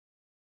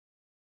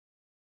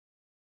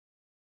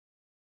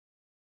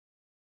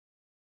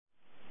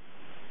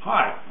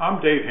Hi,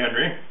 I'm Dave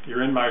Henry.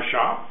 You're in my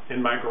shop,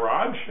 in my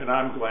garage, and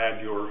I'm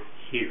glad you're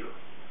here.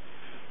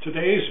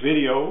 Today's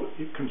video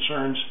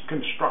concerns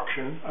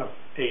construction of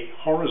a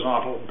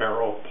horizontal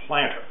barrel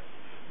planter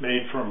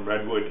made from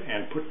redwood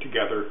and put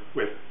together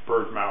with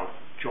birdmouth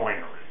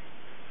joinery.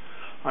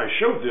 I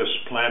showed this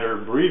planter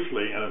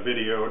briefly in a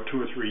video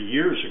 2 or 3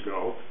 years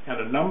ago, and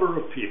a number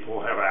of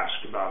people have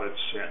asked about it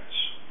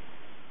since.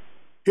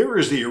 Here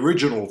is the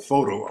original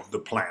photo of the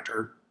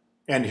planter,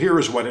 and here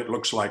is what it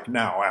looks like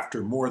now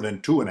after more than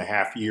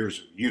 2.5 years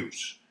of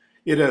use.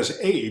 It has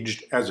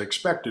aged as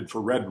expected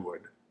for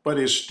redwood, but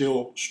is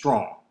still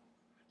strong.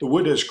 The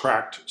wood has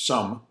cracked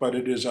some, but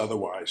it is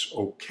otherwise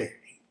okay.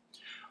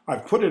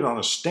 I've put it on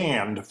a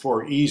stand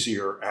for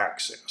easier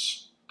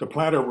access. The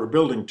planter we're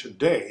building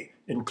today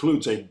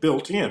includes a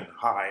built-in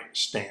high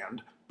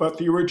stand, but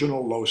the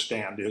original low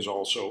stand is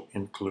also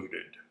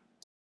included.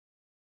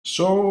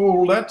 So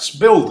let's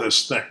build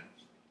this thing.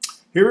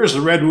 Here is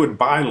the redwood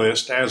buy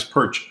list as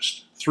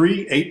purchased.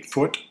 3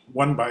 8-foot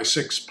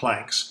 1x6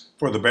 planks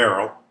for the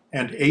barrel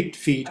and 8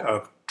 feet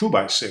of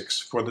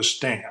 2x6 for the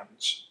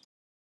stands.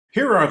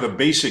 Here are the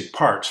basic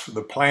parts for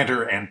the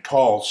planter and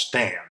tall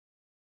stand.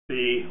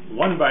 The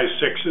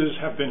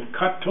 1x6s have been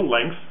cut to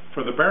length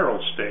for the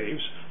barrel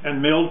staves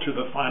and milled to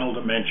the final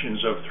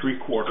dimensions of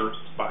 3/4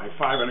 by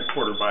 5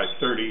 1/4 by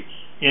 30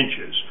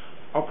 inches.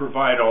 I'll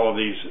provide all of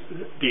these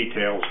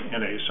details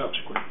in a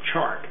subsequent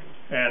chart.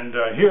 And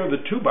here the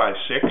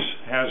 2x6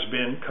 has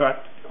been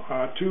cut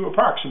to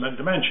approximate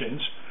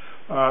dimensions.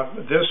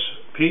 This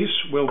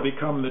piece will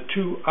become the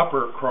 2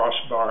 upper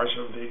crossbars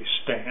of the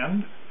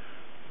stand.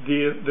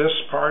 This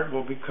part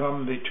will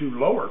become the 2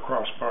 lower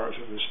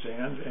crossbars of the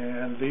stand,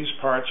 and these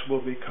parts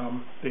will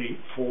become the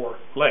 4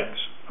 legs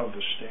of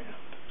the stand.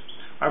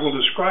 I will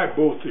describe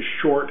both the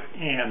short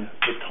and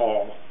the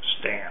tall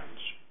stands.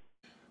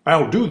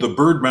 I'll do the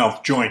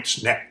birdmouth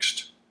joints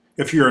next.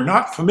 If you're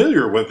not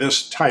familiar with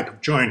this type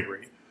of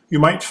joinery, you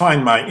might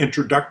find my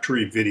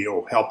introductory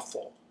video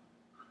helpful.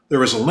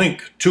 There is a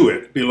link to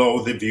it below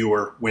the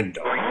viewer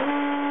window.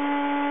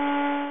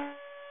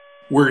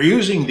 We're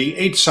using the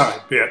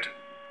 8-side bit,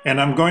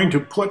 and I'm going to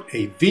put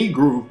a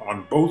V-groove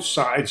on both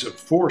sides of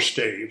 4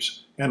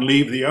 staves and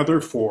leave the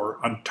other 4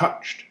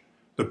 untouched.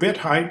 The bit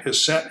height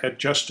is set at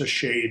just a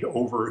shade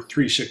over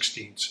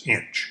 3/16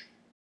 inch.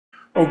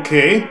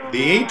 Okay,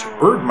 the 8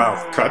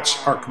 birdmouth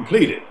cuts are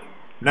completed.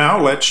 Now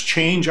let's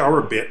change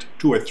our bit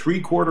to a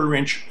 3/4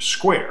 inch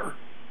square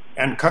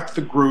and cut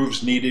the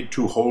grooves needed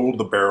to hold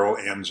the barrel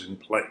ends in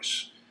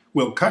place.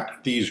 We'll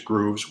cut these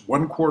grooves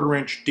 1/4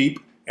 inch deep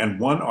and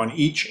 1 on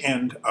each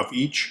end of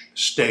each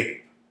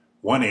stave,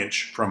 1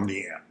 inch from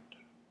the end.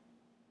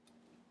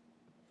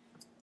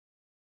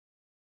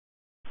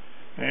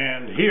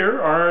 And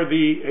here are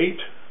the 8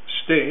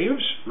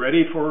 staves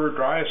ready for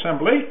dry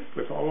assembly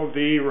with all of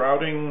the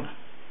routing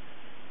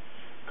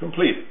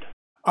completed.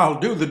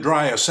 I'll do the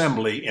dry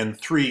assembly in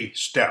 3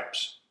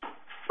 steps.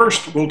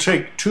 First, we'll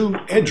take 2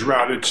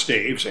 edge-routed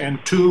staves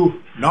and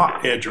 2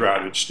 not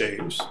edge-routed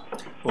staves,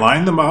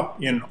 line them up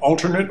in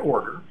alternate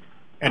order,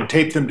 and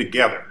tape them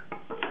together.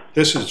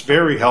 This is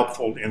very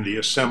helpful in the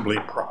assembly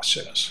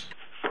process.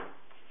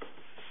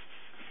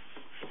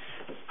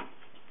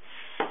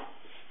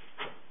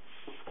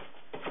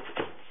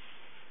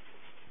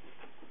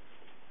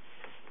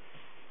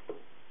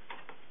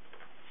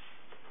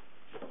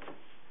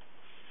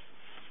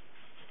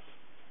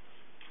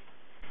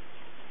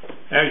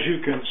 As you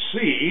can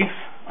see,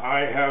 I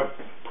have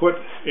put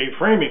a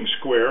framing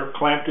square,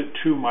 clamped it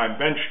to my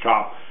bench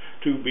top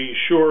to be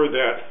sure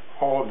that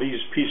all of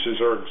these pieces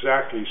are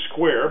exactly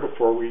square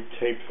before we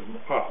tape them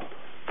up.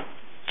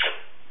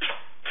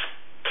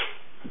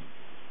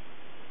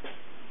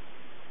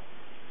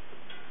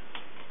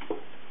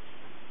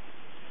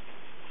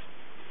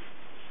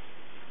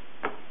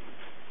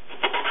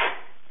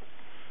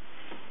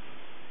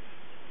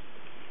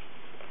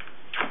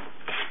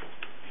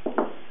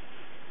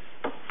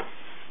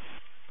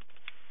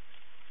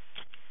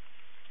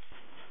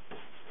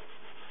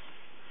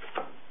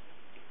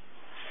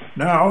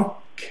 Now,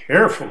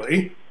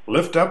 carefully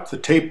lift up the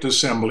taped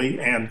assembly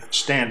and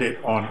stand it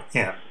on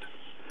end.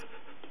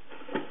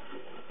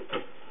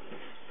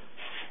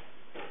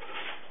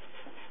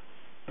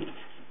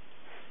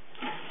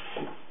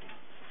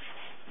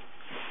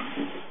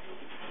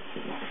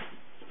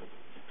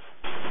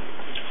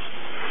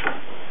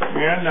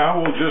 And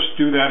now we'll just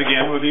do that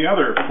again with the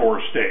other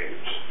 4 staves.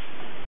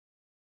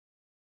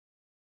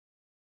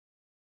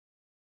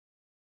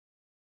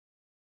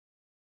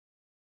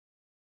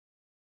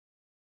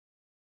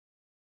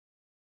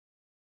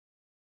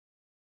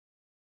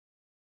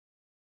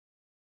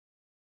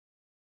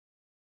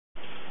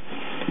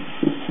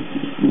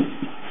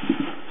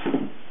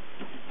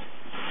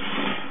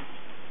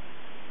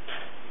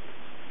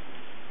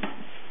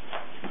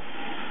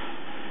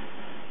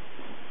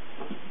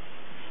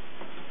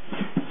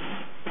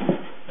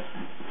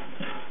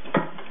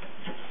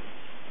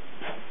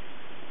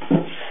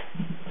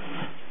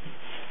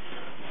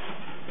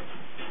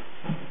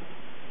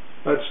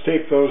 Let's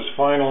tape those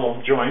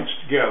final joints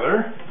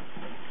together.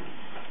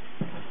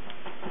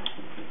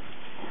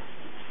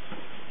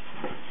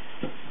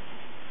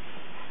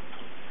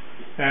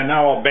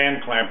 now I'll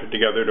band clamp it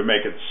together to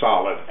make it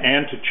solid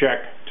and to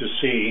check to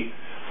see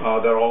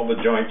that all the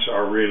joints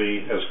are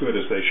really as good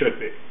as they should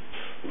be.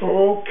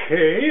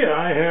 Okay,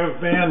 I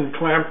have band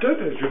clamped it,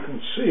 as you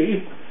can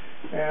see,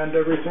 and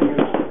everything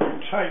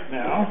is tight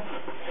now.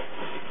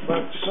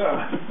 Let's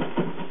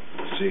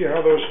see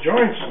how those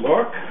joints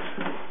look.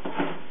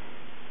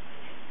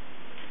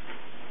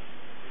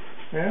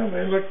 Well,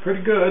 they look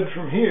pretty good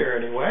from here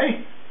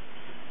anyway.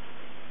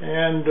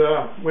 And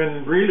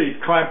when really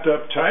clamped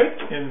up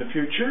tight in the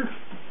future,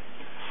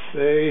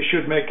 they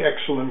should make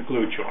excellent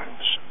glue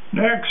joints.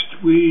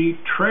 Next, we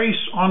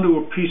trace onto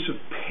a piece of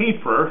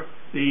paper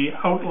the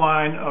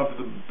outline of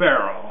the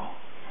barrel.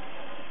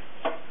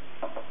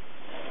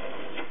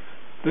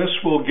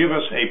 This will give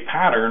us a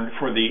pattern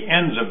for the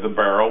ends of the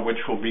barrel, which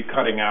we'll be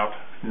cutting out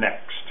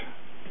next.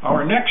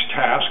 Our next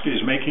task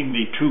is making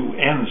the two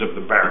ends of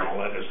the barrel,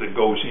 that is, that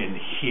goes in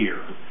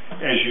here.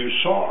 As you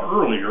saw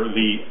earlier,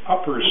 the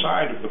upper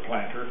side of the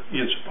planter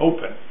is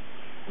open,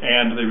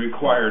 and the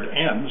required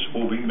ends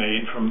will be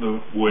made from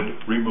the wood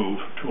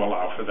removed to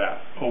allow for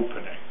that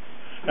opening.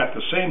 At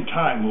the same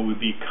time, we will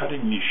be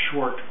cutting these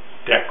short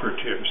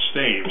decorative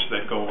staves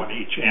that go on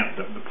each end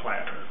of the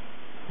planter.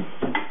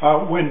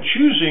 When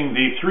choosing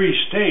the three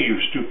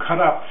staves to cut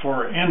up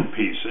for end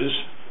pieces,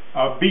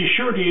 be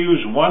sure to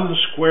use one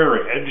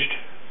square-edged,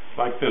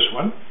 like this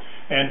one,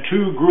 and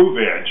two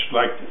groove-edged,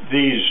 like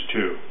these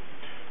two.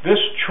 This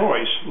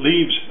choice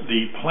leaves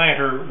the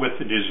planter with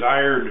the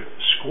desired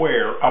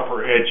square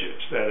upper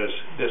edges, that is,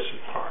 this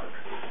part.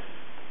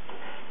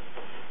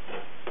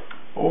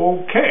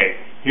 Okay,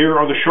 here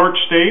are the short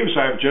staves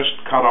I've just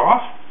cut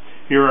off.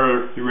 Here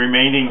are the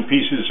remaining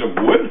pieces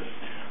of wood.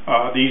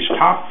 These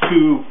top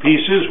two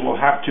pieces will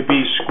have to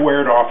be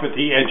squared off at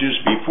the edges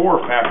before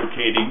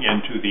fabricating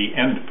into the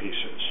end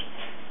pieces.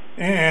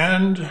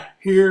 And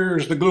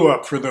here's the glue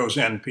up for those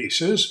end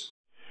pieces.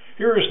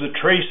 Here is the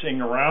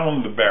tracing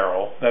around the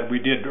barrel that we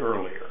did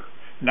earlier.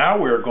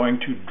 Now we're going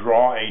to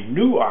draw a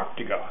new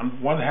octagon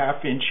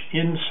 1/2 inch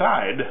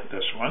inside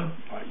this one,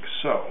 like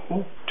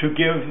so, to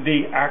give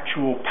the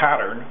actual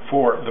pattern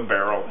for the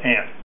barrel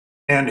end.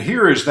 And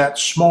here is that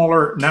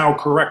smaller, now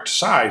correct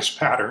size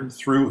pattern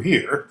through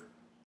here.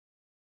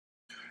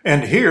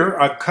 And here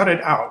I've cut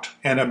it out,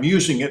 and I'm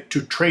using it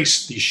to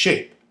trace the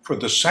shape for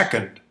the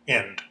second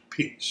end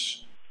piece.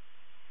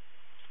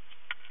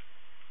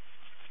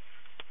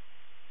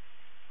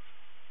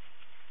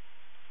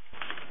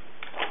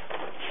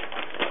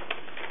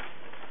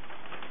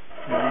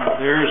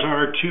 There's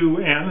our two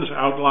ends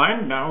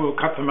outlined. Now we'll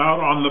cut them out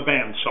on the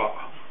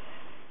bandsaw.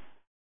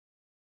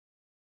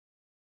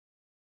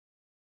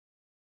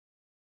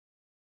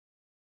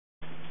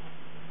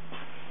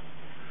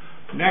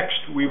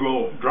 Next, we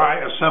will dry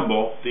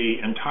assemble the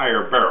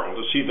entire barrel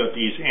to see that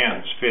these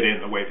ends fit in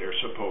the way they're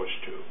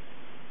supposed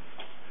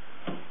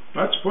to.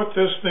 Let's put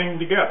this thing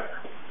together.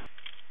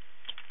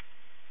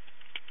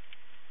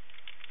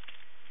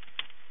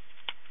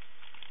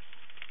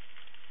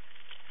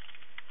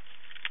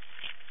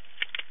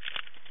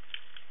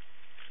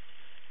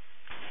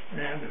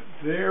 And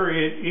there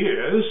it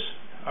is.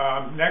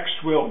 Next,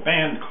 we'll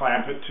band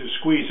clamp it to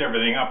squeeze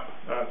everything up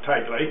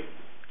tightly.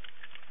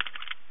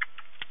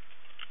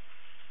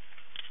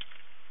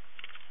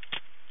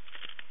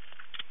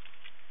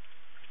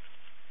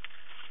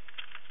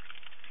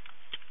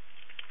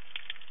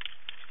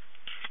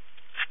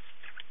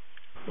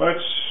 Let's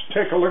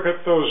take a look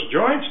at those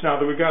joints now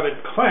that we got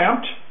it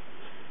clamped.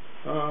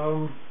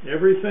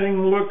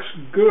 Everything looks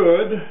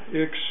good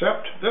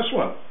except this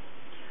one.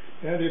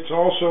 And it's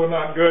also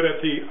not good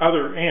at the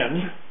other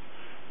end.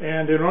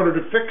 And in order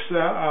to fix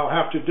that, I'll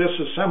have to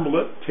disassemble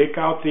it, take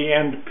out the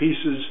end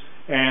pieces,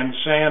 and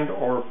sand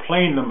or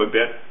plane them a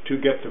bit to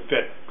get the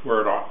fit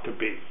where it ought to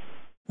be.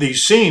 The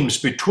seams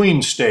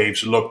between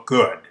staves look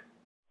good.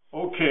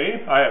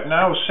 Okay, I have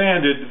now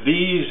sanded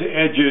these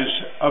edges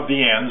of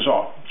the ends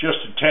off just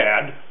a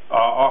tad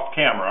off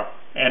camera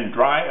and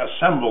dry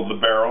assembled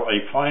the barrel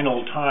a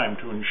final time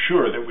to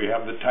ensure that we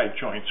have the tight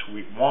joints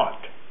we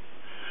want.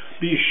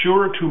 Be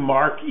sure to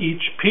mark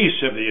each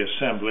piece of the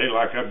assembly,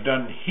 like I've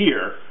done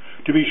here,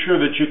 to be sure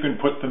that you can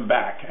put them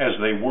back as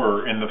they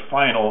were in the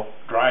final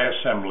dry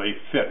assembly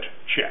fit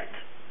check.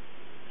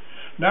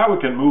 Now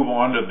we can move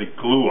on to the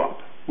glue up,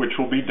 which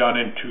will be done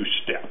in 2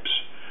 steps.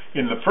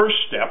 In the first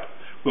step,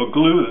 we'll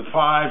glue the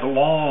 5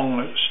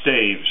 long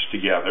staves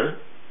together.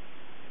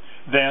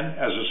 Then,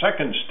 as a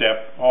second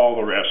step, all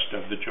the rest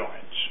of the joints.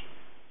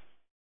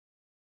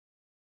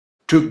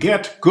 To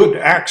get good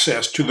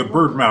access to the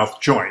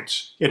birdmouth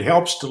joints, it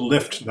helps to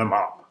lift them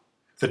up.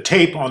 The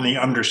tape on the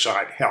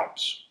underside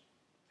helps.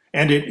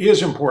 And it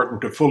is important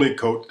to fully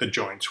coat the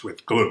joints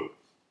with glue.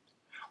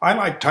 I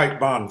like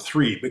Titebond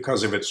 3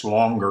 because of its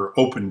longer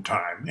open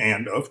time,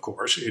 and of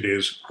course it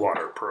is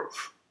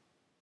waterproof.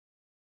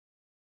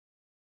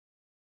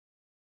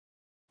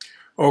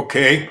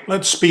 Okay,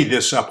 let's speed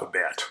this up a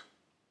bit.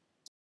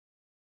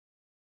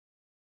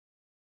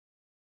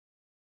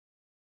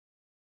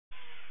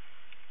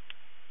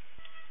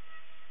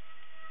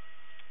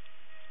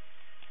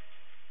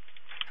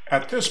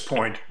 At this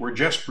point, we're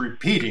just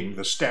repeating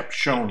the steps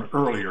shown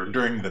earlier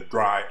during the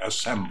dry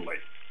assembly.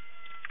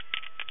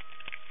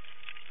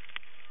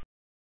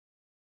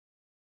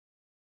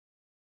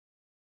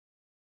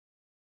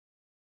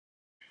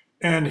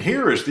 And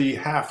here is the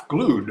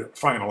half-glued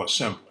final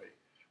assembly,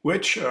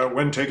 which,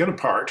 when taken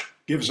apart,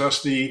 gives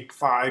us the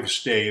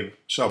 5-stave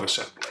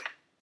subassembly.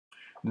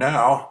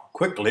 Now,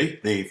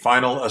 quickly, the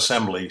final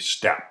assembly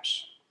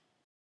steps.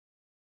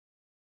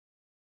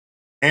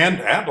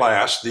 And at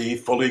last, the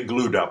fully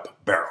glued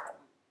up barrel.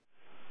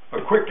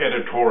 A quick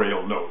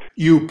editorial note.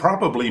 You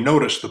probably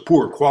noticed the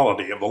poor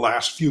quality of the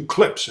last few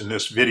clips in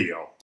this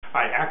video.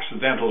 I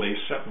accidentally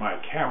set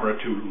my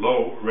camera to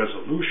low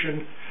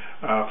resolution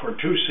for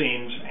 2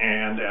 scenes,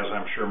 and as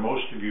I'm sure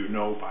most of you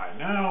know by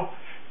now,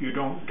 you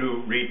don't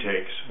do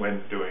retakes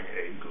when doing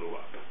a glue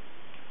up.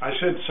 I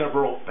said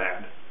several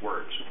bad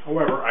words.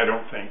 However, I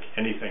don't think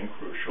anything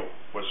crucial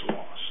was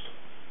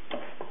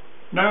lost.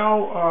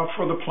 Now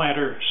for the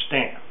planter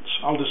stands.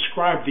 I'll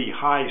describe the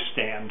high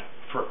stand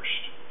first.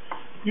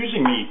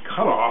 Using the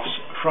cutoffs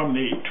from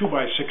the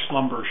 2x6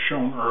 lumber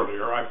shown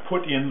earlier, I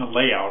put in the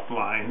layout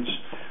lines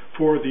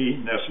for the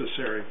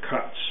necessary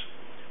cuts.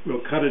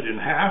 We'll cut it in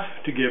half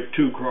to give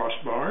 2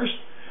 crossbars,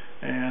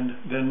 and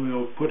then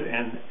we'll put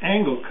an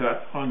angle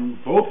cut on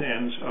both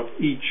ends of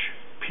each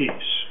piece.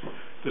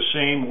 The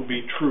same will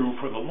be true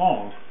for the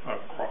long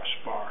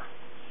crossbar.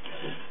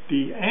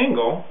 The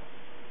angle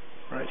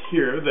right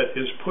here that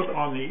is put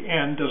on the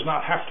end does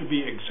not have to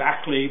be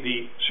exactly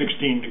the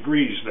 16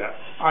 degrees that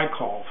I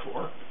call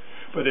for,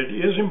 but it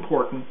is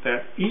important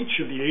that each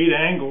of the 8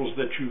 angles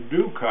that you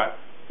do cut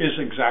is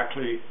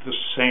exactly the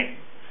same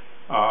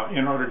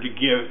in order to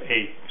give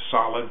a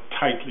solid,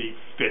 tightly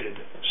fitted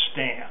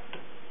stand.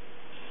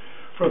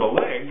 For the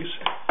legs,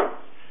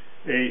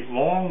 a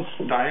long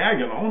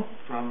diagonal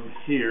from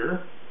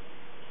here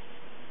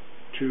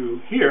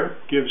to here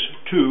gives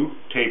 2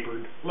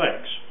 tapered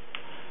legs,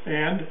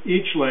 and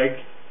each leg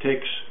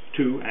takes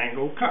 2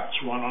 angle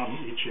cuts, one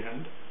on each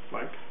end,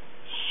 like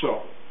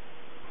so.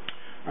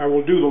 I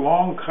will do the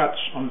long cuts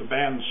on the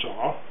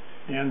bandsaw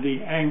and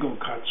the angle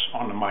cuts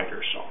on the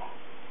miter saw.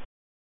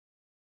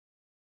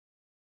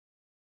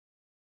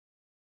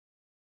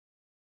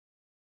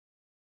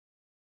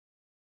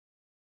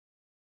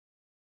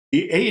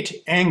 The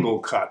 8 angle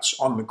cuts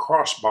on the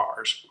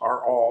crossbars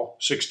are all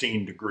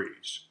 16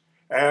 degrees,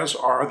 as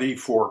are the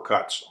 4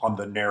 cuts on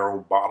the narrow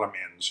bottom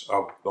ends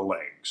of the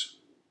legs.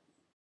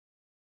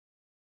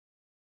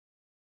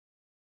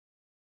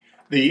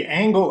 The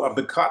angle of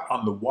the cut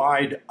on the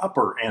wide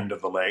upper end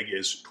of the leg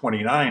is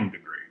 29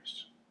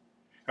 degrees.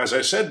 As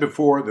I said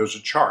before, there's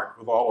a chart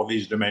with all of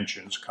these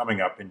dimensions coming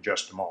up in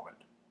just a moment.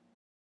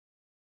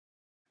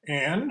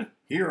 And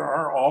here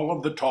are all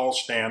of the tall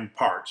stand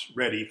parts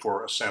ready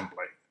for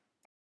assembly.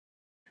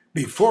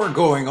 Before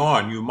going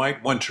on, you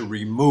might want to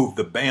remove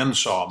the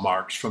bandsaw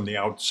marks from the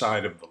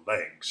outside of the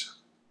legs.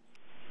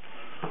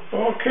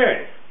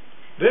 Okay,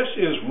 this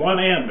is one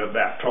end of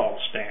that tall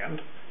stand,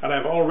 and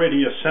I've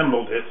already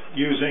assembled it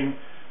using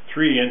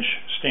 3-inch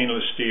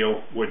stainless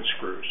steel wood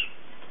screws.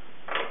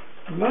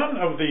 None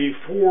of the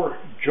 4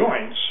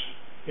 joints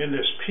in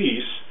this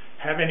piece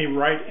have any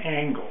right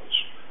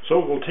angles, so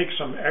it will take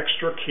some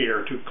extra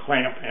care to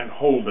clamp and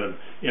hold them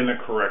in the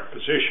correct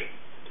position.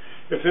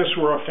 If this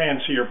were a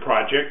fancier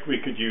project, we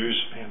could use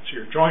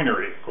fancier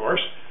joinery, of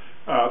course.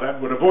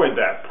 That would avoid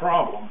that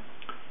problem.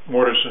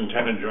 Mortise and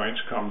tenon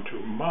joints come to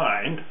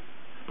mind,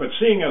 but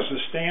seeing as the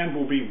stand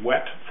will be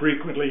wet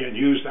frequently and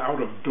used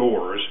out of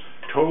doors,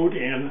 towed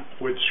in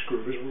wood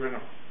screws,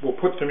 we'll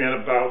put them in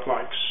about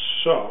like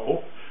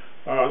so.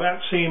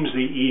 That seems the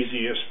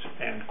easiest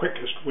and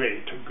quickest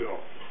way to go.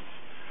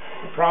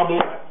 The problem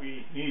that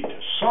we need to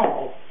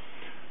solve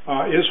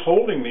is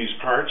holding these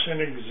parts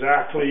in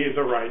exactly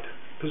the right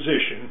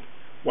position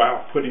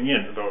while putting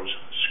in those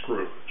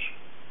screws.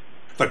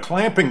 The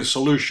clamping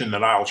solution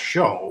that I'll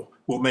show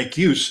will make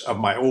use of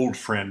my old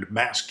friend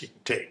masking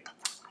tape.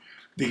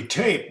 The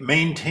tape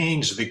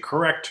maintains the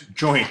correct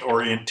joint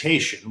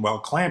orientation while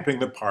clamping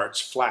the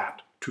parts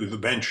flat to the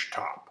bench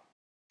top.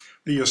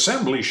 The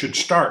assembly should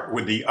start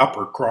with the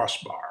upper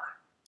crossbar.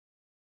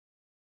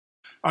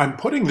 I'm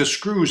putting the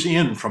screws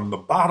in from the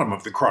bottom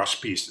of the cross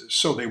pieces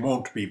so they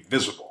won't be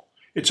visible.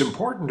 It's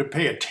important to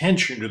pay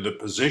attention to the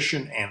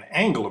position and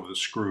angle of the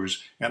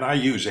screws, and I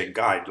use a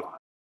guideline.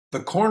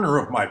 The corner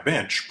of my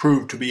bench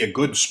proved to be a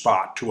good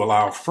spot to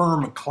allow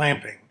firm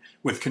clamping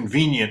with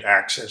convenient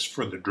access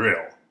for the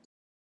drill.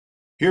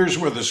 Here's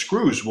where the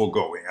screws will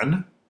go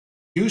in.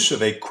 Use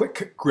of a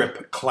quick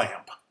grip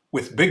clamp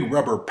with big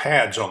rubber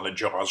pads on the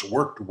jaws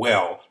worked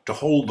well to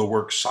hold the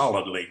work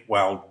solidly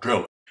while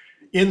drilling.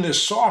 In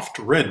this soft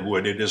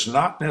redwood, it is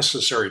not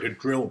necessary to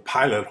drill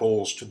pilot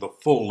holes to the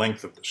full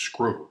length of the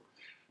screw,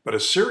 but a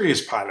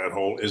serious pilot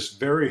hole is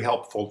very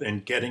helpful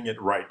in getting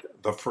it right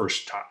the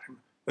first time,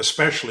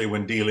 especially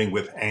when dealing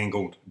with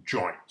angled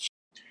joints.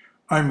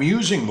 I'm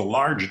using the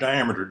large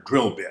diameter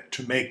drill bit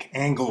to make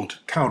angled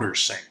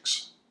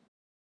countersinks.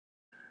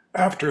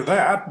 After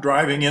that,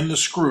 driving in the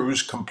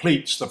screws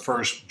completes the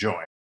first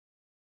joint.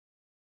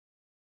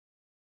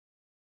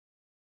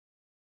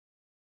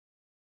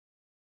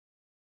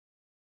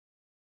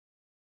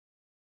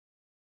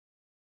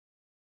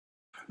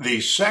 The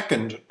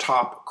second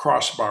top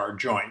crossbar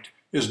joint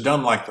is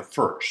done like the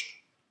first.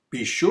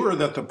 Be sure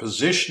that the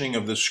positioning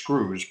of the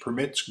screws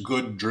permits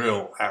good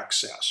drill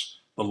access.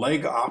 The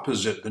leg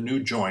opposite the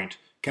new joint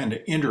can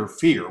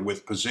interfere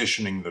with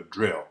positioning the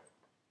drill.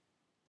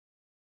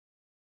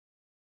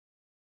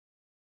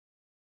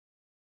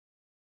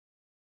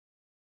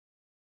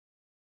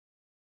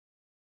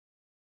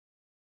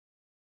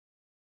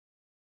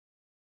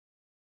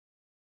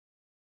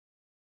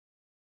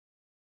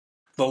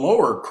 The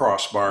lower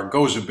crossbar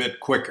goes a bit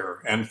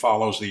quicker and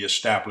follows the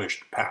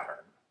established pattern.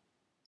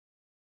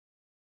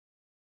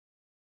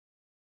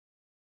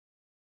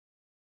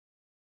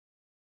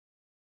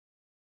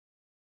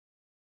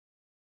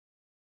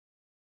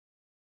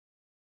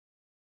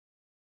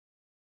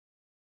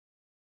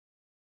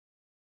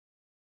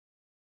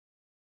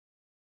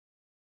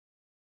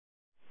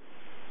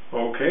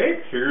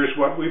 Okay, here's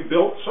what we've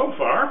built so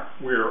far.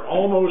 We're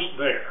almost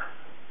there.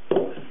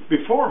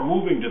 Before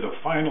moving to the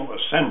final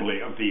assembly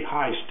of the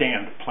high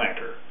stand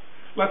planter,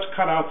 let's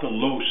cut out the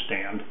low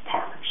stand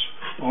parts.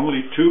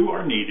 Only two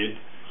are needed,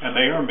 and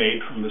they are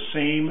made from the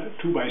same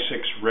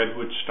 2x6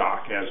 Redwood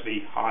stock as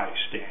the high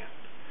stand.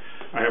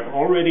 I have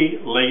already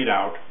laid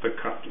out the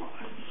cut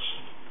lines.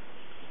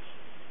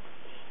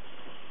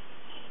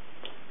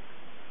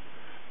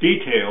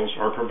 Details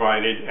are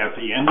provided at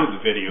the end of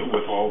the video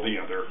with all the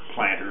other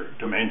planter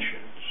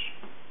dimensions.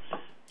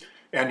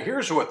 And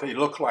here's what they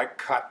look like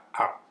cut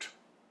out.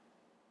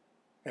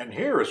 And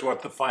here is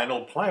what the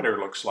final planter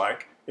looks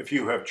like if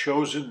you have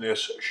chosen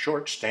this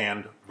short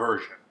stand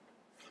version.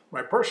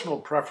 My personal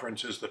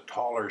preference is the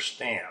taller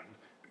stand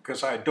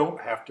because I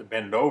don't have to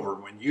bend over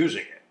when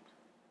using it,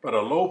 but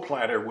a low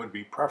planter would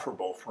be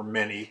preferable for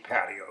many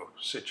patio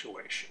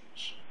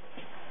situations.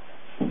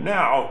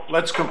 Now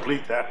let's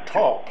complete that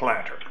tall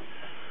planter.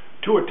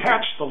 To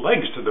attach the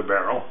legs to the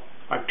barrel,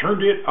 I've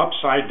turned it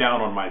upside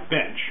down on my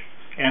bench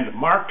and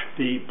marked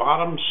the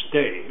bottom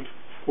stave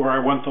where I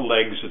want the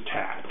legs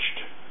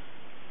attached.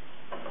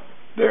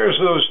 There's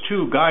those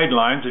two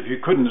guidelines if you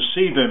couldn't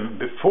see them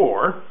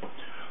before.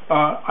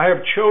 I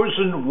have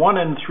chosen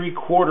 1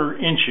 3/4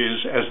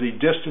 inches as the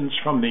distance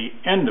from the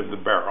end of the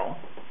barrel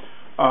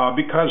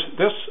because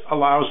this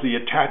allows the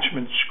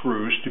attachment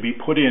screws to be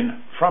put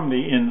in from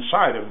the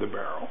inside of the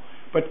barrel,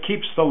 but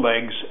keeps the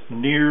legs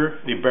near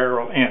the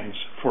barrel ends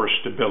for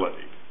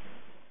stability.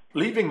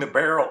 Leaving the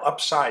barrel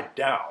upside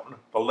down,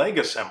 the leg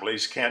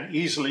assemblies can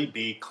easily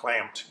be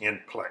clamped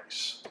in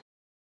place.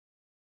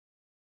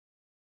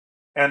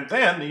 And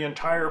then the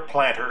entire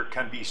planter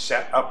can be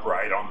set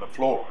upright on the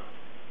floor.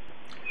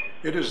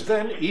 It is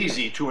then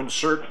easy to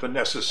insert the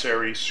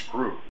necessary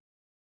screw.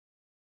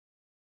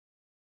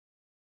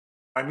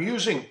 I'm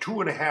using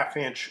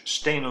 2.5-inch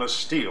stainless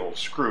steel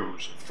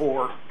screws,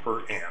 4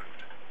 per end.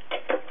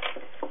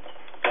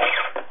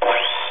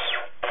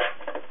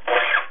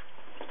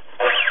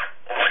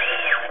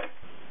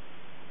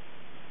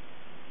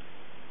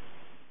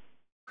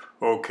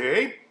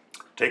 Okay,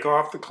 take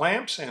off the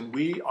clamps and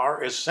we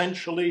are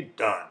essentially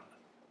done.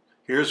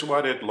 Here's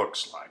what it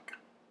looks like.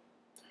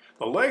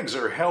 The legs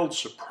are held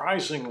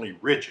surprisingly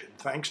rigid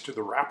thanks to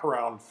the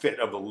wraparound fit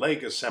of the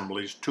leg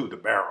assemblies to the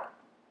barrel.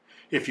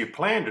 If you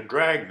plan to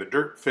drag the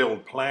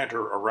dirt-filled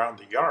planter around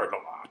the yard a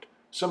lot,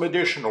 some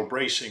additional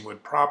bracing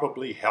would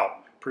probably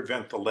help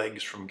prevent the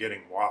legs from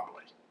getting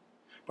wobbly.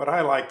 But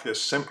I like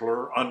this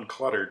simpler,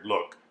 uncluttered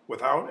look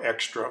without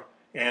extra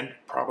and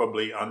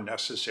probably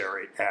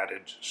unnecessary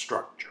added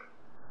structure.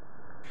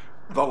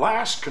 The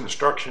last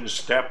construction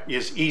step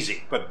is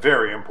easy but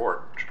very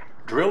important.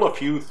 Drill a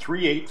few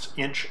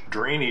 3/8-inch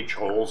drainage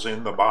holes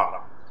in the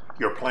bottom.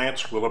 Your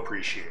plants will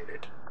appreciate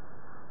it.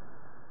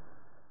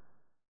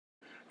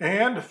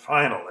 And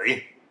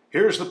finally,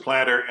 here's the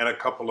planter in a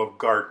couple of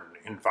garden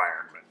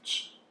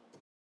environments.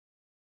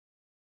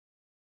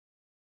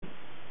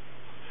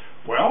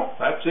 Well,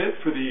 that's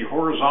it for the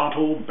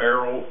horizontal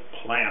barrel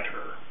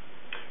planter.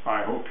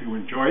 I hope you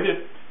enjoyed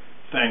it.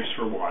 Thanks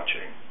for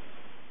watching.